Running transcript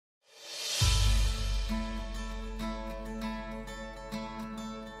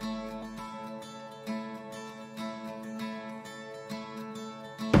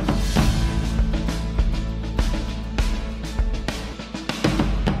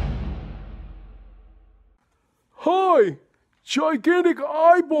boy! Gigantic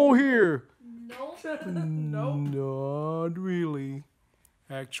eyeball here! Nope. Nope. Not really.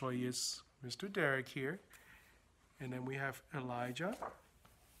 Actually, it's Mr. Derek here. And then we have Elijah.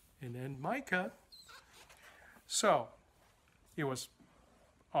 And then Micah. So, it was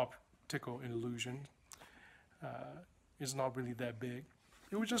optical illusion. It's not really that big.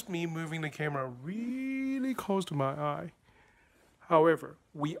 It was just me moving the camera really close to my eye. However,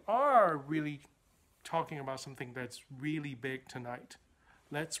 we are really talking about something that's really big tonight.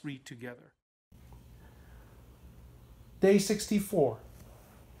 Let's read together. Day 64.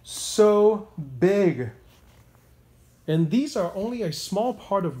 So big. And these are only a small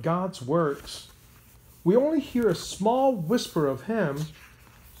part of God's works. We only hear a small whisper of Him,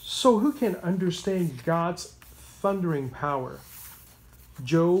 so who can understand God's thundering power?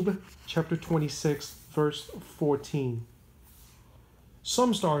 Job chapter 26, verse 14.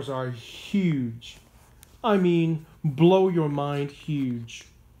 Some stars are huge. I mean, blow your mind huge.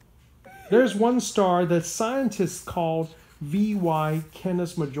 There's one star that scientists call VY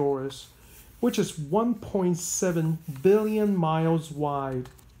Canis Majoris, which is 1.7 billion miles wide.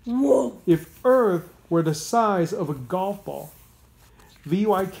 Whoa! If Earth were the size of a golf ball,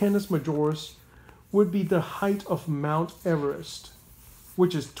 VY Canis Majoris would be the height of Mount Everest,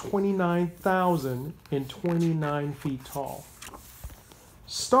 which is 29,029 feet tall.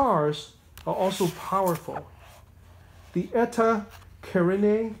 Stars are also powerful. The Eta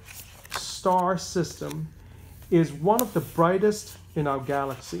Carinae star system is one of the brightest in our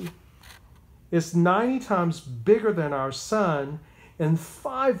galaxy. It's 90 times bigger than our sun and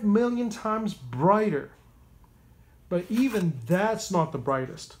 5 million times brighter. But even that's not the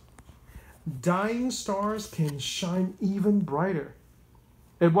brightest. Dying stars can shine even brighter.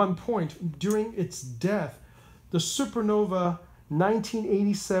 At one point, during its death, the supernova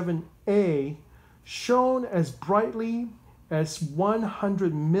 1987A shone as brightly as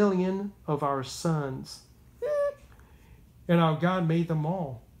 100 million of our suns. And our God made them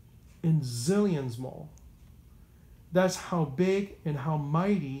all, in zillions more. That's how big and how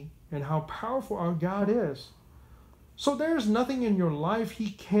mighty and how powerful our God is. So there's nothing in your life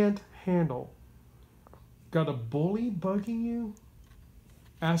He can't handle. Got a bully bugging you?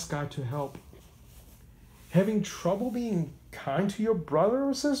 Ask God to help. Having trouble being kind to your brother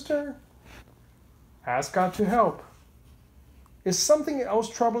or sister? Ask God to help. Is something else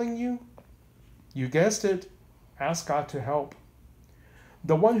troubling you? You guessed it. Ask God to help.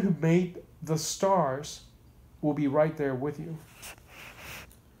 The one who made the stars will be right there with you.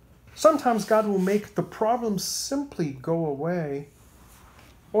 Sometimes God will make the problem simply go away,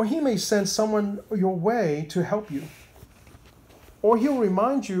 or He may send someone your way to help you, or He'll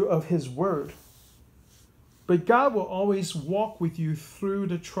remind you of His word. But God will always walk with you through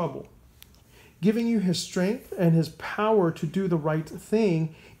the trouble, giving you His strength and His power to do the right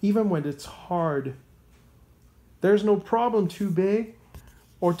thing, even when it's hard. There's no problem too big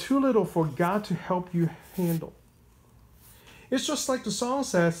or too little for God to help you handle. It's just like the song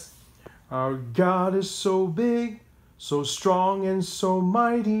says, our God is so big, so strong and so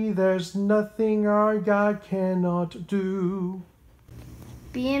mighty, there's nothing our God cannot do.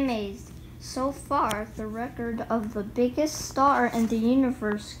 Be amazed. So far, the record of the biggest star in the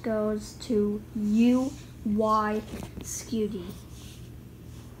universe goes to UY Scuti.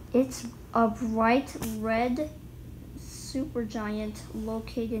 It's a bright red supergiant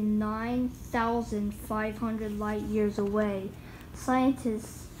located 9,500 light years away.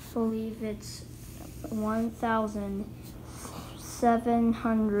 Scientists believe it's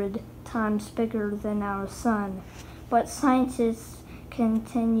 1,700 times bigger than our sun, but scientists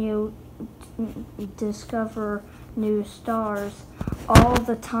continue to discover new stars all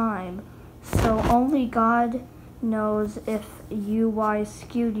the time, so only God knows if UY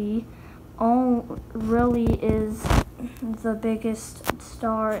Scuti really is the biggest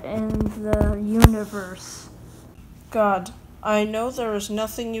star in the universe. God, I know there is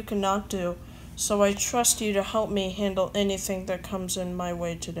nothing you cannot do, so I trust you to help me handle anything that comes in my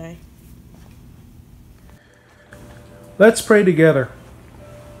way today. Let's pray together.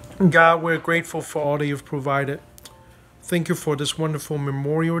 God, we're grateful for all that you've provided. Thank you for this wonderful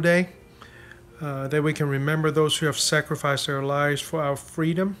Memorial Day, that we can remember those who have sacrificed their lives for our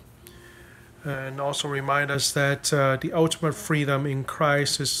freedom, and also remind us that the ultimate freedom in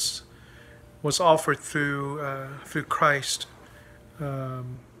Christ was offered through Christ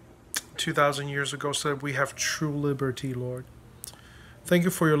 2,000 years ago, so that we have true liberty, Lord. Thank you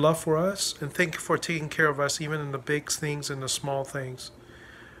for your love for us, and thank you for taking care of us even in the big things and the small things.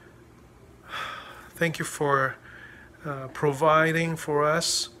 Thank you for providing for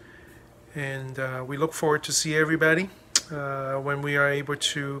us And we look forward to see everybody when we are able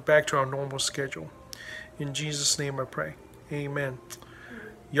to back to our normal schedule. In Jesus' name I pray. Amen.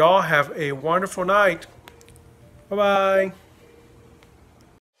 Y'all have a wonderful night. Bye-bye.